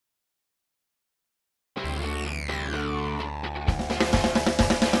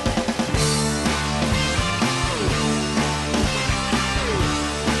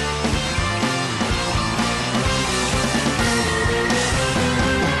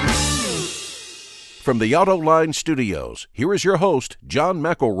From the Autoline studios, here is your host, John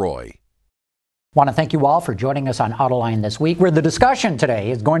McElroy. Want to thank you all for joining us on Autoline this week, where the discussion today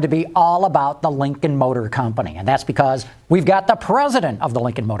is going to be all about the Lincoln Motor Company. And that's because we've got the president of the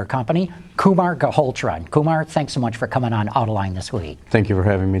Lincoln Motor Company, Kumar Galhotra. And Kumar, thanks so much for coming on Autoline this week. Thank you for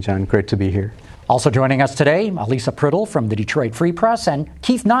having me, John. Great to be here. Also joining us today, Alisa Priddle from the Detroit Free Press and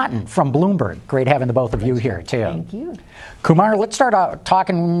Keith Naughton from Bloomberg. Great having the both of you here, too. Thank you. Kumar, let's start out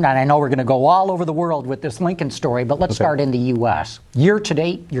talking, and I know we're going to go all over the world with this Lincoln story, but let's start in the U.S. Year to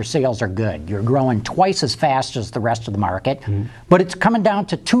date, your sales are good. You're growing twice as fast as the rest of the market, but it's coming down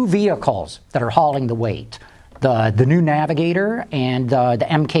to two vehicles that are hauling the weight, the new Navigator and the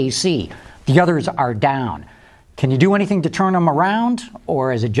MKC. The others are down. Can you do anything to turn them around,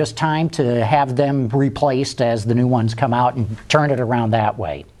 or is it just time to have them replaced as the new ones come out and turn it around that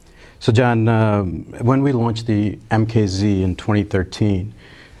way? So, John, when we launched the MKZ in 2013,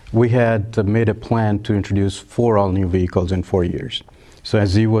 we had made a plan to introduce 4 all-new vehicles in 4 years. So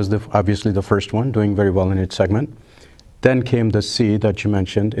Z was obviously the first one, doing very well in its segment. Then came the C that you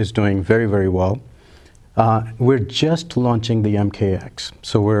mentioned, is doing very, very well. We're just launching the MKX.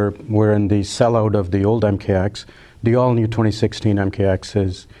 So we're in the sellout of the old MKX. The all-new 2016 MKX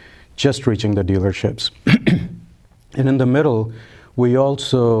is just reaching the dealerships. And in the middle, we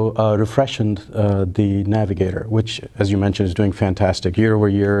also refreshened the Navigator, which, as you mentioned, is doing fantastic. Year over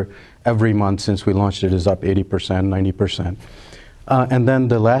year, every month since we launched it is up 80%, 90%. And then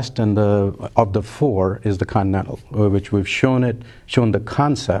the last of the 4 is the Continental, which we've shown the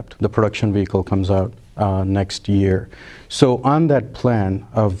concept. The production vehicle comes out next year. So on that plan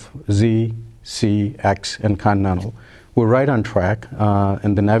of Z, C, X, and Continental, we're right on track,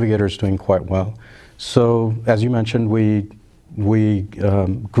 and the Navigator is doing quite well. So as you mentioned, we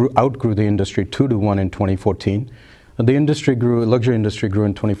outgrew the industry 2-1 in 2014. The luxury industry grew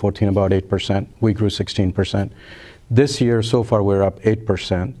in 2014 about 8%. We grew 16%. This year, so far, we're up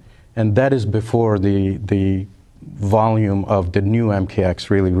 8%, and that is before the volume of the new MKX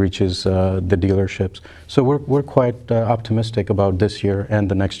really reaches the dealerships. So we're quite optimistic about this year and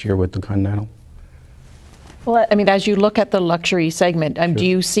the next year with the Continental. Well, I mean, as you look at the luxury segment, Sure. Do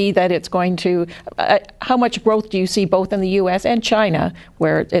you see that it's going to, how much growth do you see both in the U.S. and China,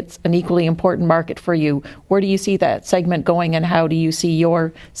 where it's an equally important market for you? Where do you see that segment going, and how do you see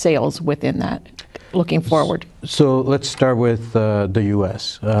your sales within that looking forward? So let's start with the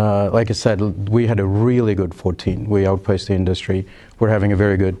U.S. Like I said, we had a really good 14. We outpaced the industry. We're having a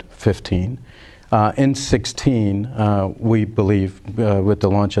very good 15. In 16, we believe with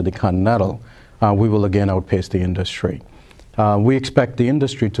the launch of the Continental, we will again outpace the industry. We expect the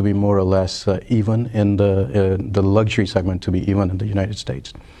industry to be more or less even in the luxury segment to be even in the United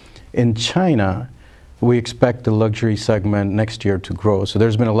States. In China, we expect the luxury segment next year to grow. So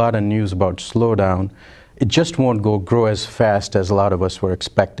there's been a lot of news about slowdown. It just won't grow as fast as a lot of us were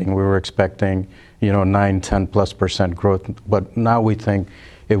expecting. We were expecting, 9, 10+% growth, but now we think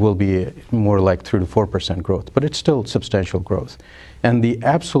it will be more like 3 to 4% growth. But it's still substantial growth. And the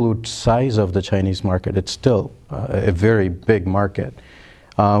absolute size of the Chinese market, it's still a very big market.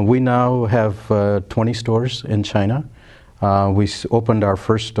 We now have 20 stores in China. We opened our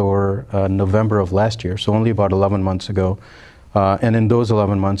first store November of last year, so only about 11 months ago. And in those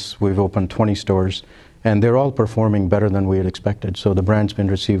 11 months, we've opened 20 stores, and they're all performing better than we had expected. So the brand's been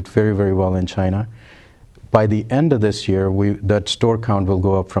received very, very well in China. By the end of this year, that store count will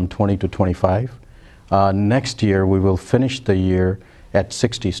go up from 20 to 25. Next year, we will finish the year at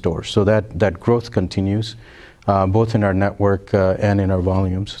 60 stores. So that growth continues, both in our network and in our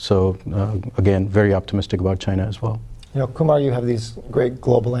volumes. So again, very optimistic about China as well. Kumar, you have these great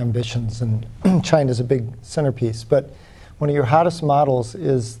global ambitions, and China's a big centerpiece. But one of your hottest models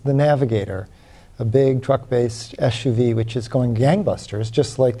is the Navigator, a big truck-based SUV, which is going gangbusters,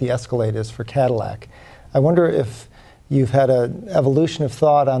 just like the Escalade is for Cadillac. I wonder if you've had an evolution of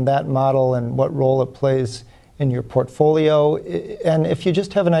thought on that model and what role it plays in your portfolio, and if you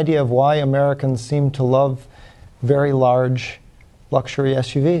just have an idea of why Americans seem to love very large luxury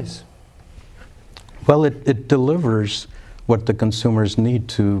SUVs. Well, it delivers what the consumers need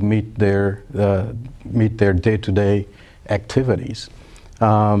to meet their day-to-day activities.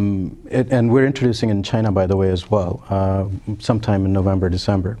 And we're introducing in China, by the way, as well, sometime in November,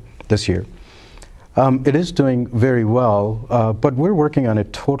 December this year. It is doing very well, but we're working on a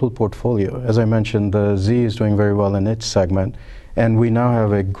total portfolio. As I mentioned, the Z is doing very well in its segment, and we now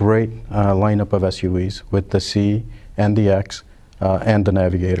have a great lineup of SUVs with the C and the X and the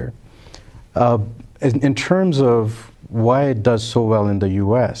Navigator. In terms of why it does so well in the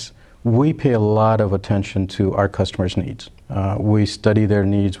U.S., we pay a lot of attention to our customers' needs. We study their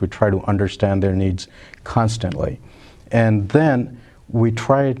needs. We try to understand their needs constantly. And then we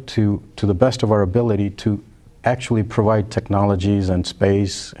try to the best of our ability, to actually provide technologies and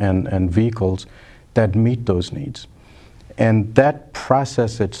space and vehicles that meet those needs. And that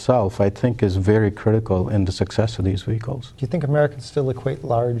process itself, I think, is very critical in the success of these vehicles. Do you think Americans still equate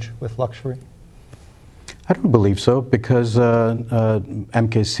large with luxury? I don't believe so, because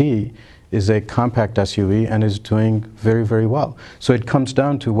MKC is a compact SUV and is doing very, very well. So it comes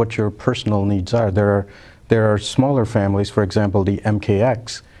down to what your personal needs are. There are smaller families, for example, the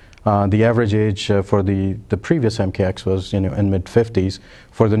MKX. The average age for the previous MKX was in mid-50s.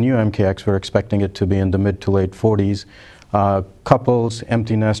 For the new MKX, we're expecting it to be in the mid to late 40s. Couples,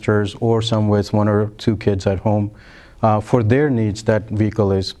 empty nesters, or some with 1 or 2 kids at home, for their needs, that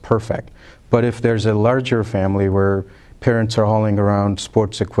vehicle is perfect. But if there's a larger family where parents are hauling around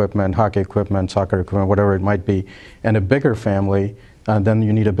sports equipment, hockey equipment, soccer equipment, whatever it might be, and a bigger family, then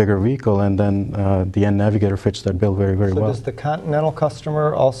you need a bigger vehicle, and then the N Navigator fits that bill very, very well. So does the Continental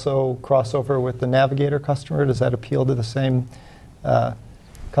customer also cross over with the Navigator customer? Does that appeal to the same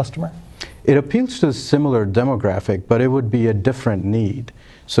customer? It appeals to a similar demographic, but it would be a different need.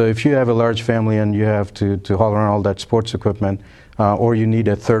 So if you have a large family and you have to haul around all that sports equipment, or you need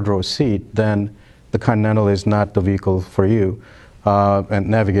a third row seat, then the Continental is not the vehicle for you, and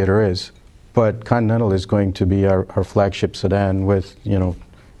Navigator is. But Continental is going to be our flagship sedan with,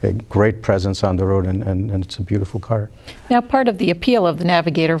 a great presence on the road, and it's a beautiful car. Now, part of the appeal of the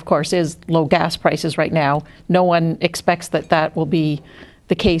Navigator, of course, is low gas prices right now. No one expects that will be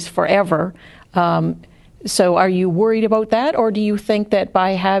the case forever. So are you worried about that, or do you think that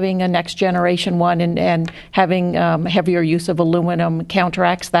by having a next generation one and having heavier use of aluminum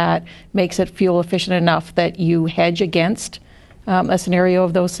counteracts that, makes it fuel efficient enough that you hedge against a scenario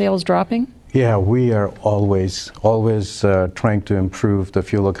of those sales dropping? Yeah, we are always trying to improve the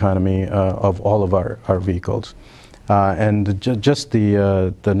fuel economy of all of our vehicles. And just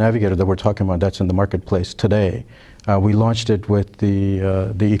the Navigator that we're talking about, that's in the marketplace today, we launched it with the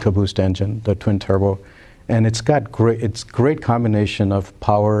EcoBoost engine, the twin turbo, and it's great combination of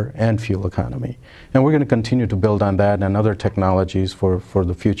power and fuel economy. And we're going to continue to build on that and other technologies for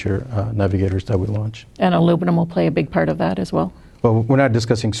the future Navigators that we launch. And aluminum will play a big part of that as well. Well, we're not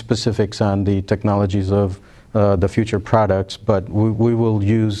discussing specifics on the technologies of the future products, but we will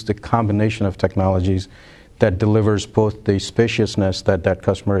use the combination of technologies that delivers both the spaciousness that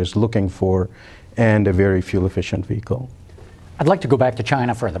customer is looking for and a very fuel-efficient vehicle. I'd like to go back to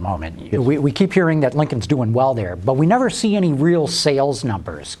China for the moment. Yes. We keep hearing that Lincoln's doing well there, but we never see any real sales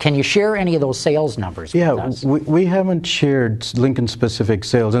numbers. Can you share any of those sales numbers with us? Yeah, we haven't shared Lincoln-specific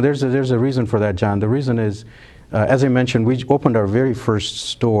sales, and there's a reason for that, John. The reason is, as I mentioned, we opened our very first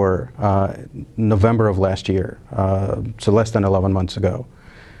store November of last year, so less than 11 months ago.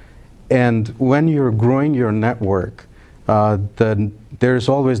 And when you're growing your network, then there's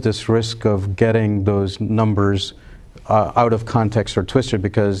always this risk of getting those numbers out of context or twisted,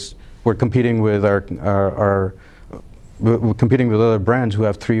 because we're competing with we're competing with other brands who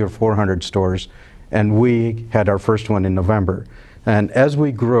have 300 or 400 stores, and we had our first one in November. And as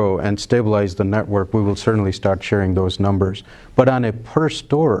we grow and stabilize the network, we will certainly start sharing those numbers. But on a per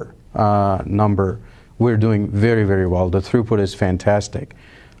store number, we're doing very, very well. The throughput is fantastic.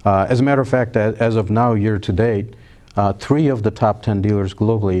 As a matter of fact, as of now, year to date, 3 of the top 10 dealers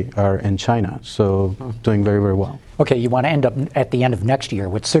globally are in China, so doing very, very well. Okay, you want to end up at the end of next year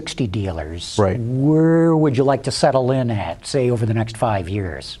with 60 dealers. Right. Where would you like to settle in at, say, over the next 5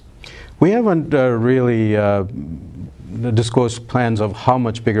 years? We haven't really disclosed plans of how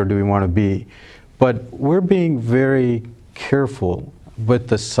much bigger do we want to be, but we're being very careful with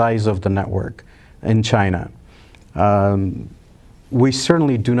the size of the network in China. We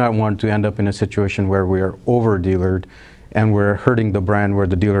certainly do not want to end up in a situation where we are over-dealered and we're hurting the brand where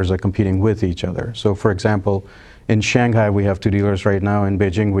the dealers are competing with each other. So, for example, in Shanghai we have 2 dealers right now, in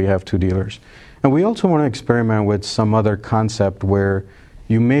Beijing we have 2 dealers. And we also want to experiment with some other concept where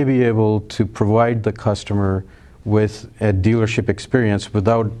you may be able to provide the customer with a dealership experience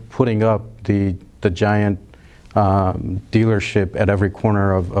without putting up the giant dealership at every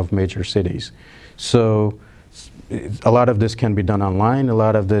corner of major cities. So a lot of this can be done online, a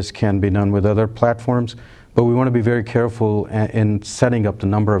lot of this can be done with other platforms, but we want to be very careful in setting up the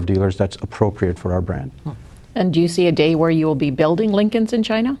number of dealers that's appropriate for our brand. And do you see a day where you will be building Lincolns in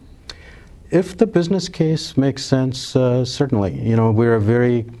China? If the business case makes sense, certainly. We're a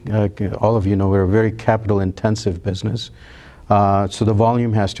very, all of you know, we're a very capital-intensive business, so the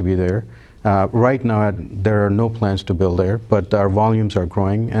volume has to be there. Right now, there are no plans to build there, but our volumes are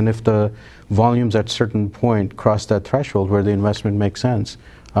growing, and if the volumes at certain point cross that threshold where the investment makes sense,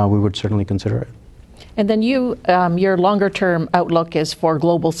 we would certainly consider it. And then your longer-term outlook is for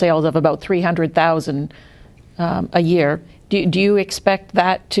global sales of about 300,000 a year. Do you expect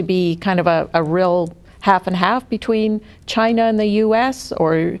that to be kind of a real half and half between China and the U.S.,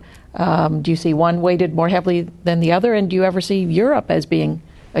 or do you see one weighted more heavily than the other? And do you ever see Europe as being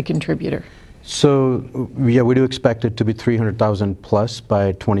a contributor? So, yeah, we do expect it to be 300,000 plus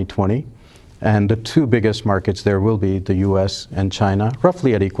by 2020. And the two biggest markets there will be the U.S. and China,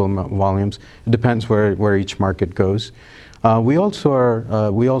 roughly at equal volumes. It depends where each market goes. We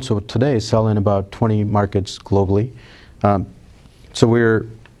also today sell in about 20 markets globally. So we're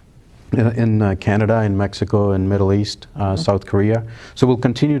in Canada, in Mexico, in Middle East, South Korea. So we'll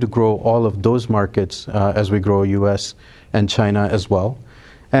continue to grow all of those markets as we grow U.S. and China as well.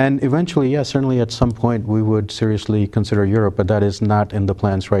 And eventually, yes, certainly at some point we would seriously consider Europe, but that is not in the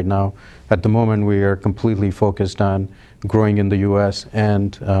plans right now. At the moment, we are completely focused on growing in the U.S.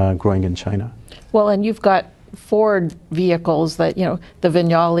 and growing in China. Well, and you've got Ford vehicles that, the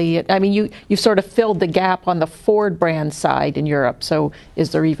Vignale, I mean, you've sort of filled the gap on the Ford brand side in Europe. So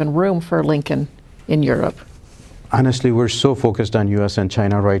is there even room for Lincoln in Europe? Honestly, we're so focused on U.S. and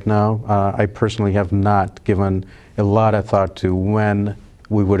China right now. I personally have not given a lot of thought to when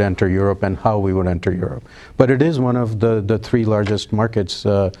we would enter Europe and how we would enter Europe. But it is one of the three largest markets,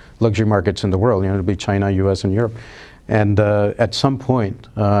 luxury markets in the world. It'll be China, U.S., and Europe. And at some point,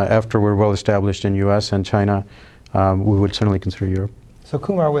 after we're well established in U.S. and China, we would certainly consider Europe. So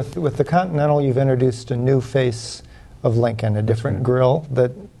Kumar, with the Continental, you've introduced a new face of Lincoln, a different grille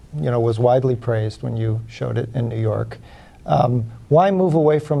that was widely praised when you showed it in New York. Why move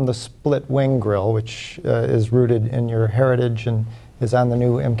away from the split wing grille, which is rooted in your heritage and is on the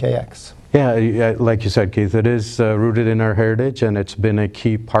new MKX? Yeah, like you said, Keith, it is rooted in our heritage, and it's been a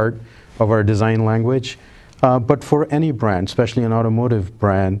key part of our design language. But for any brand, especially an automotive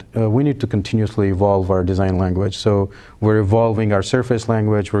brand, we need to continuously evolve our design language. So we're evolving our surface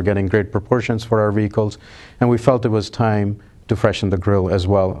language, we're getting great proportions for our vehicles, and we felt it was time to freshen the grille as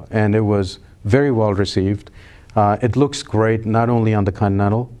well. And it was very well received. It looks great not only on the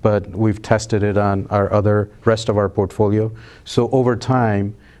Continental, but we've tested it on our rest of our portfolio. So over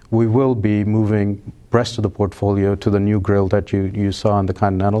time, we will be moving rest of the portfolio to the new grille that you saw on the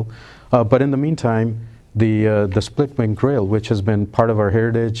Continental. But in the meantime, the split wing grille, which has been part of our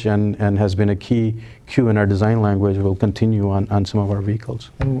heritage and has been a key cue in our design language, will continue on some of our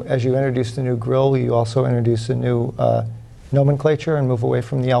vehicles. And as you introduce the new grille, will you also introduce a new nomenclature and move away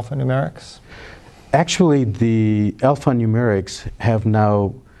from the alphanumerics? Actually, the alphanumerics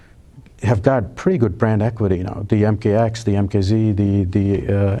have got pretty good brand equity now. The MKX, the MKZ, the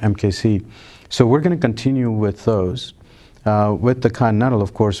MKC. So we're going to continue with those. With the Continental,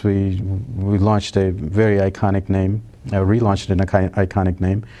 of course, we launched a very iconic name, relaunched an iconic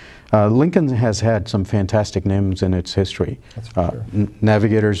name. Lincoln has had some fantastic names in its history. That's for sure.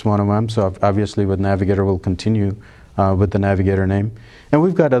 Navigator is one of them, so obviously with Navigator we'll continue with the Navigator name. And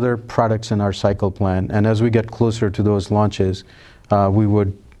we've got other products in our cycle plan, and as we get closer to those launches, we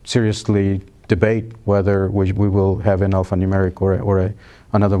would seriously debate whether we will have an alphanumeric or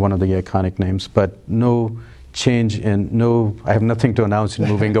another one of the iconic names, but no change I have nothing to announce in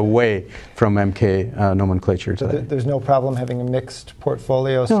moving away from MK nomenclature today. So there's no problem having a mixed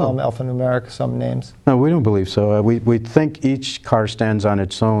portfolio, some alphanumeric, some names? No, we don't believe so. We think each car stands on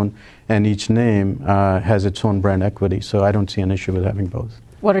its own, and each name has its own brand equity, so I don't see an issue with having both.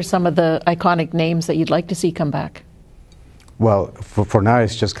 What are some of the iconic names that you'd like to see come back? Well, for now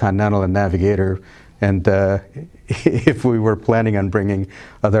it's just Continental and Navigator, and if we were planning on bringing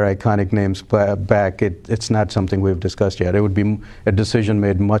other iconic names back, it's not something we've discussed yet. It would be a decision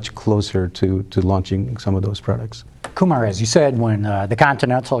made much closer to launching some of those products. Kumar, as you said, when the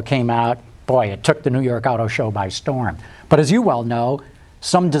Continental came out, boy, it took the New York Auto Show by storm. But as you well know,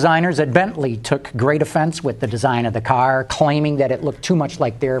 some designers at Bentley took great offense with the design of the car, claiming that it looked too much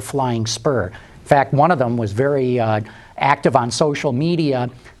like their flying spur. In fact, one of them was very active on social media.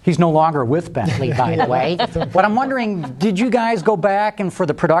 He's no longer with Bentley, by the way. But I'm wondering, did you guys go back and for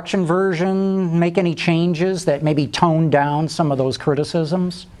the production version make any changes that maybe toned down some of those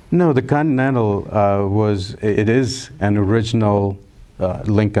criticisms? No, the Continental is an original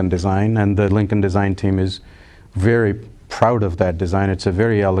Lincoln design, and the Lincoln design team is very proud of that design. It's a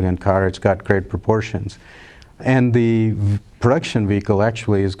very elegant car. It's got great proportions. And the production vehicle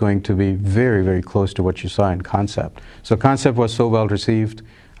actually is going to be very, very close to what you saw in concept. So concept was so well received.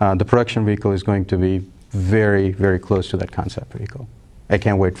 The production vehicle is going to be very, very close to that concept vehicle. I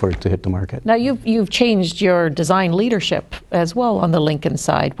can't wait for it to hit the market. Now you've changed your design leadership as well on the Lincoln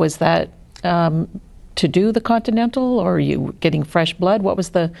side. Was that to do the Continental, or are you getting fresh blood? What was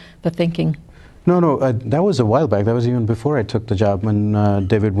the thinking? No, that was a while back. That was even before I took the job, when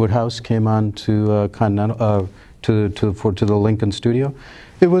David Woodhouse came on to Continental, to the Lincoln studio.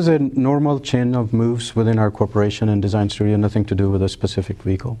 It was a normal chain of moves within our corporation and design studio, nothing to do with a specific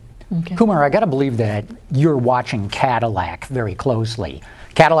vehicle. Okay. Kumar, I got to believe that you're watching Cadillac very closely.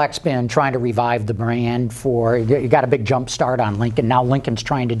 Cadillac's been trying to revive the brand you got a big jump start on Lincoln. Now Lincoln's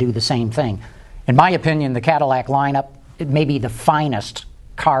trying to do the same thing. In my opinion, the Cadillac lineup, it may be the finest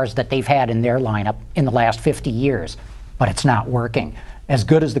cars that they've had in their lineup in the last 50 years, but it's not working. As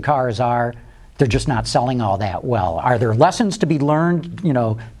good as the cars are, they're just not selling all that well. Are there lessons to be learned,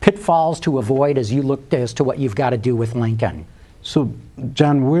 pitfalls to avoid as you look as to what you've got to do with Lincoln? So,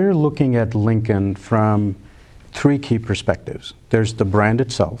 John, we're looking at Lincoln from three key perspectives. There's the brand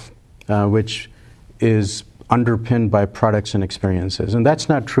itself, which is underpinned by products and experiences. And that's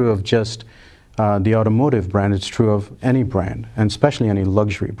not true of just the automotive brand. It's true of any brand, and especially any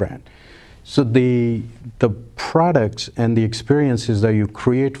luxury brand. So the products and the experiences that you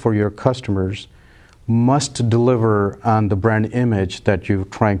create for your customers must deliver on the brand image that you're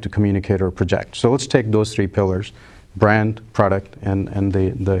trying to communicate or project. So let's take those three pillars: brand, product, and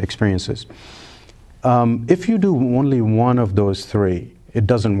the experiences. If you do only one of those three, it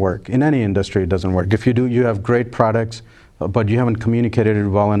doesn't work. In any industry, it doesn't work. If you have great products, but you haven't communicated it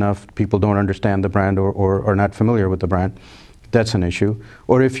well enough, people don't understand the brand or are not familiar with the brand, that's an issue.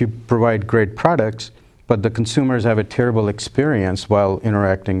 Or if you provide great products, but the consumers have a terrible experience while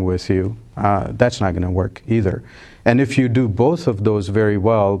interacting with you, that's not going to work either. And if you do both of those very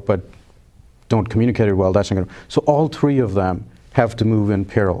well, but don't communicate it well, that's not going to. So all three of them have to move in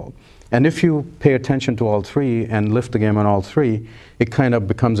parallel. And if you pay attention to all three and lift the game on all three, it kind of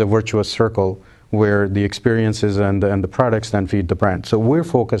becomes a virtuous circle where the experiences and the products then feed the brand. So we're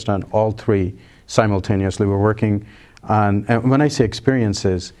focused on all three simultaneously. We're working on, and when I say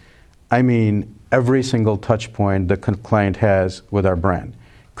experiences, I mean every single touch point the client has with our brand.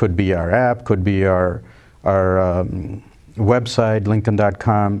 Could be our app, could be our website,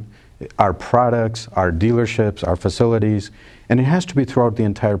 Lincoln.com, our products, our dealerships, our facilities, and it has to be throughout the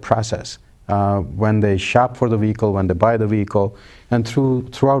entire process. When they shop for the vehicle, when they buy the vehicle, and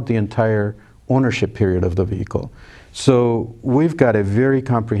throughout the entire ownership period of the vehicle. So we've got a very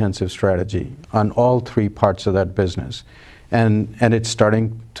comprehensive strategy on all three parts of that business. And it's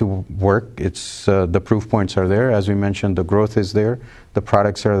starting to work. It's the proof points are there. As we mentioned, the growth is there, the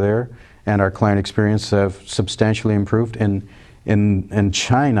products are there, and our client experience have substantially improved. In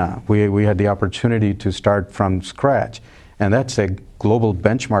China, we had the opportunity to start from scratch, and that's a global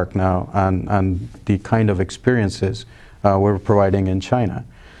benchmark now on the kind of experiences we're providing in China.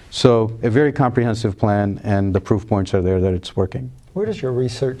 So a very comprehensive plan, and the proof points are there that it's working. Where does your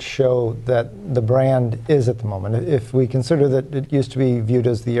research show that the brand is at the moment? If we consider that it used to be viewed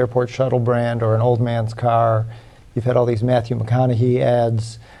as the airport shuttle brand or an old man's car, you've had all these Matthew McConaughey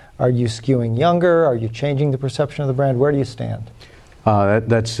ads. Are you skewing younger? Are you changing the perception of the brand? Where do you stand?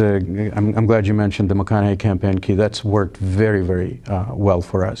 I'm glad you mentioned the McConaughey campaign, Key. That's worked very, very well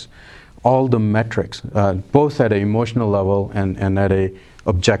for us. All the metrics, both at an emotional level and at a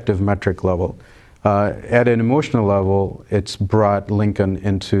objective metric level. At an emotional level, it's brought Lincoln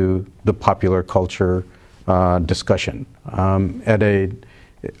into the popular culture discussion. At a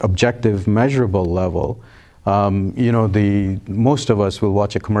objective, measurable level, most of us will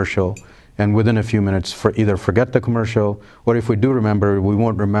watch a commercial and within a few minutes either forget the commercial, or if we do remember, we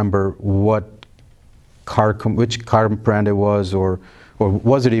won't remember which car brand it was, or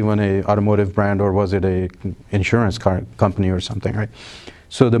was it even an automotive brand, or was it a insurance car company or something, right?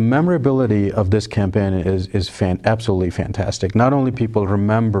 So the memorability of this campaign is absolutely fantastic. Not only people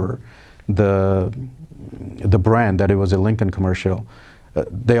remember the brand, that it was a Lincoln commercial,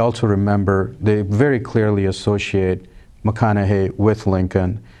 they also remember, they very clearly associate McConaughey with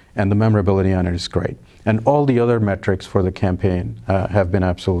Lincoln, and the memorability on it is great. And all the other metrics for the campaign have been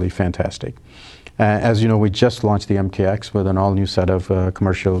absolutely fantastic. As you know, we just launched the MKX with an all-new set of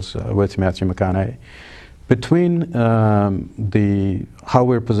commercials with Matthew McConaughey. Between how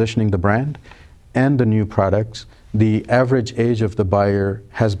we're positioning the brand and the new products, the average age of the buyer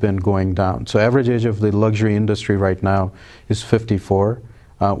has been going down. So average age of the luxury industry right now is 54.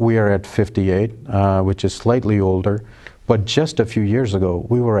 We are at 58, which is slightly older. But just a few years ago,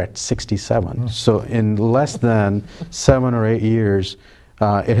 we were at 67. So in less than 7 or 8 years,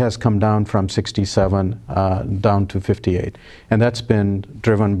 it has come down from 67 down to 58. And that's been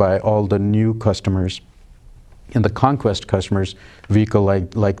driven by all the new customers And the conquest customers, vehicle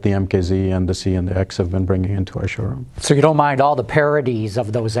like the MKZ and the C and the X have been bringing into our showroom. So you don't mind all the parodies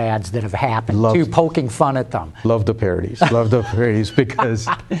of those ads that have happened, poking fun at them. Love the parodies. Love the parodies because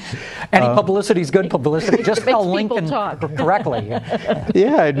any publicity is good publicity. Just makes spell Lincoln talk correctly.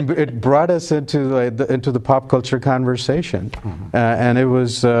 Yeah, it brought us into the pop culture conversation, and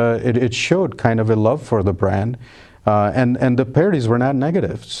it showed kind of a love for the brand. And the parodies were not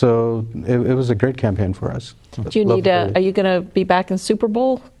negative, so it was a great campaign for us. Do you need are you going to be back in Super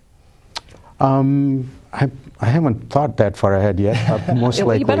Bowl? I haven't thought that far ahead yet. Most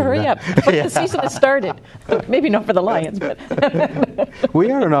likely. You better hurry up. The season has started. Maybe not for the Lions, but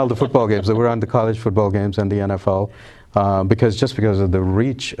we are in all the football games. We're on the college football games and the NFL because of the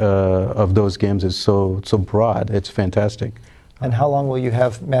reach of those games is so broad. It's fantastic. And how long will you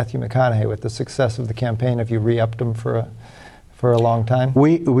have Matthew McConaughey with the success of the campaign? Have you re-upped him for a long time?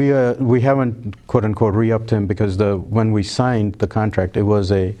 We haven't quote unquote re-upped him because when we signed the contract, it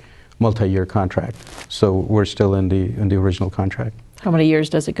was a multi-year contract. So we're still in the original contract. How many years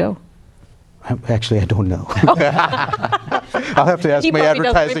does it go? Actually, I don't know. I'll have to ask my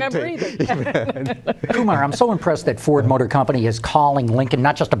advertising team. Kumar, I'm so impressed that Ford Motor Company is calling Lincoln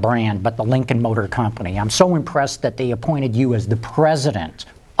not just a brand, but the Lincoln Motor Company. I'm so impressed that they appointed you as the president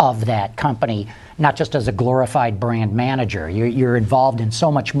of that company, not just as a glorified brand manager. You're involved in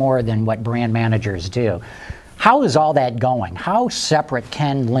so much more than what brand managers do. How is all that going? How separate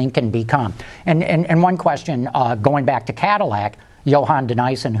can Lincoln become? And one question, going back to Cadillac, Johan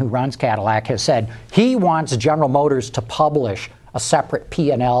Denissen, who runs Cadillac, has said he wants General Motors to publish a separate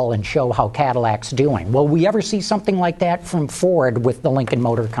P&L and show how Cadillac's doing. Will we ever see something like that from Ford with the Lincoln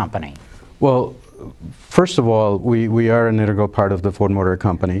Motor Company? Well, first of all, we are an integral part of the Ford Motor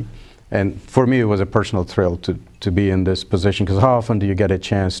Company. And for me, it was a personal thrill to be in this position, because how often do you get a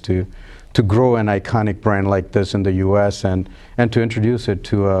chance to grow an iconic brand like this in the U.S. and to introduce it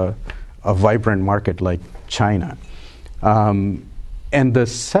to a vibrant market like China? And the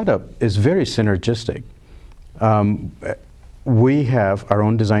setup is very synergistic. We have our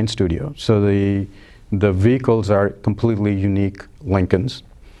own design studio, so the vehicles are completely unique Lincolns,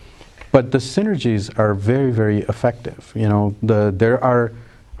 but the synergies are very, very effective. You know, there are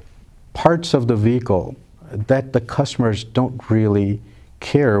parts of the vehicle that the customers don't really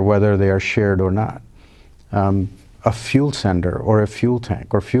care whether they are shared or not. A fuel sender or a fuel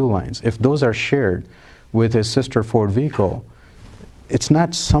tank or fuel lines, if those are shared with a sister Ford vehicle, it's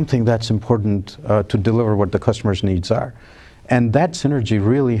not something that's important to deliver what the customer's needs are. And that synergy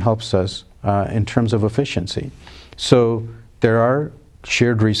really helps us in terms of efficiency. So there are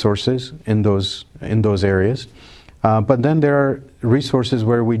shared resources in those areas, but then there are resources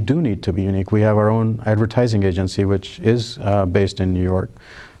where we do need to be unique. We have our own advertising agency, which is based in New York.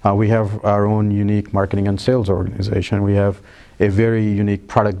 We have our own unique marketing and sales organization. We have a very unique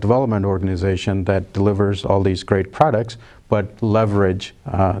product development organization that delivers all these great products, but leverage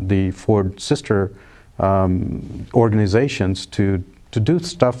the Ford sister organizations to do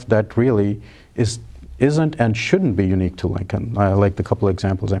stuff that really isn't and shouldn't be unique to Lincoln, like the couple of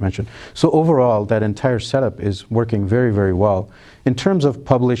examples I mentioned. So overall, that entire setup is working very, very well. In terms of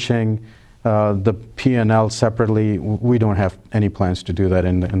publishing the P&L separately, we don't have any plans to do that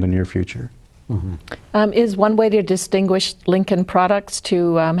in the near future. Mm-hmm. Is one way to distinguish Lincoln products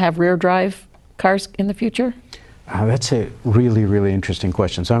to have rear drive cars in the future? That's a really, really interesting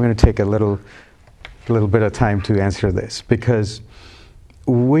question. So I'm going to take a little bit of time to answer this, because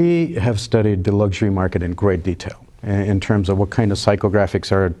we have studied the luxury market in great detail in terms of what kind of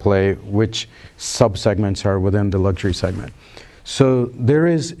psychographics are at play, which subsegments are within the luxury segment. So there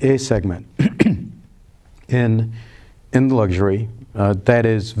is a segment in the luxury that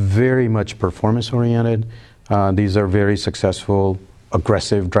is very much performance oriented. These are very successful,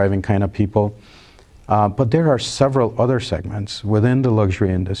 aggressive driving kind of people. But there are several other segments within the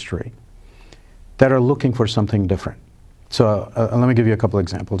luxury industry that are looking for something different. So let me give you a couple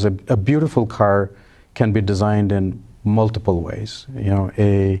examples. A beautiful car can be designed in multiple ways. You know,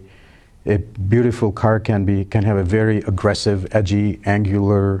 a beautiful car can have a very aggressive, edgy,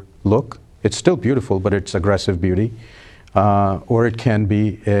 angular look. It's still beautiful, but it's aggressive beauty. Or it can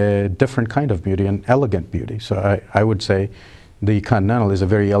be a different kind of beauty, an elegant beauty. So I would say the Continental is a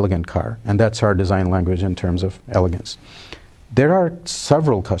very elegant car, and that's our design language in terms of elegance. There are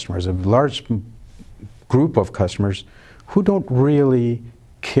several customers, a large group of customers, who don't really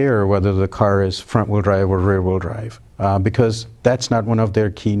care whether the car is front-wheel drive or rear-wheel drive, because that's not one of their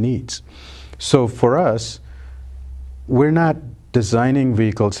key needs. So for us, we're not designing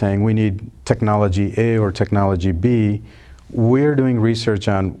vehicles saying we need technology A or technology B. we're doing research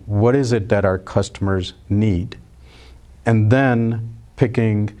on what is it that our customers need, and then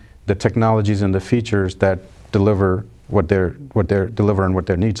picking the technologies and the features that deliver what their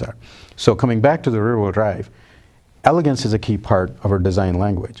needs are. So coming back to the rear-wheel drive, elegance is a key part of our design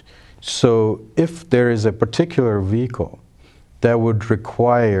language. So if there is a particular vehicle that would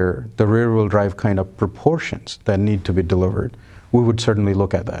require the rear-wheel drive kind of proportions that need to be delivered, we would certainly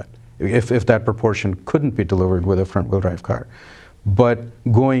look at that, if that proportion couldn't be delivered with a front-wheel drive car. But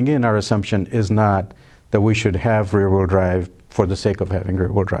going in, our assumption is not that we should have rear-wheel drive for the sake of having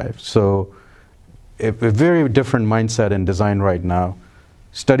rear-wheel drive. So a very different mindset in design right now.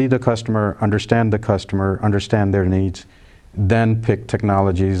 Study the customer, understand their needs, then pick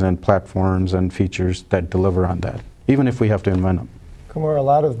technologies and platforms and features that deliver on that, even if we have to invent them. Kumar, a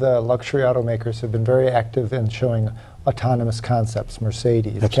lot of the luxury automakers have been very active in showing autonomous concepts.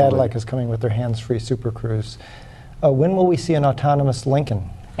 Mercedes, Absolutely. Cadillac is coming with their hands-free Super Cruise. When will we see an autonomous Lincoln?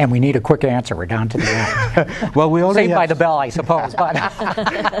 And we need a quick answer. We're down to the end. Well, we already Saved by the bell, I suppose.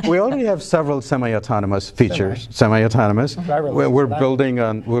 But we already have several semi-autonomous features. Semi-autonomous. We're building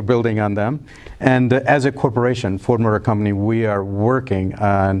on them. And as a corporation, Ford Motor Company, we are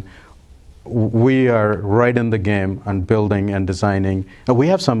right in the game on building and designing. We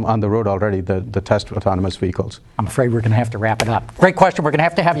have some on the road already, the test autonomous vehicles. I'm afraid we're going to have to wrap it up. Great question. We're going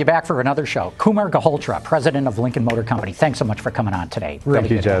to have you back for another show. Kumar Galhotra, president of Lincoln Motor Company. Thanks so much for coming on today. Really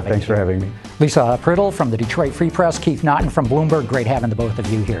Thank you, Jed. Thanks for having me. Alisa Priddle from the Detroit Free Press, Keith Naughton from Bloomberg. Great having the both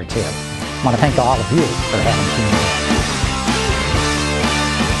of you here, too. I want to thank all of you for having tuned in.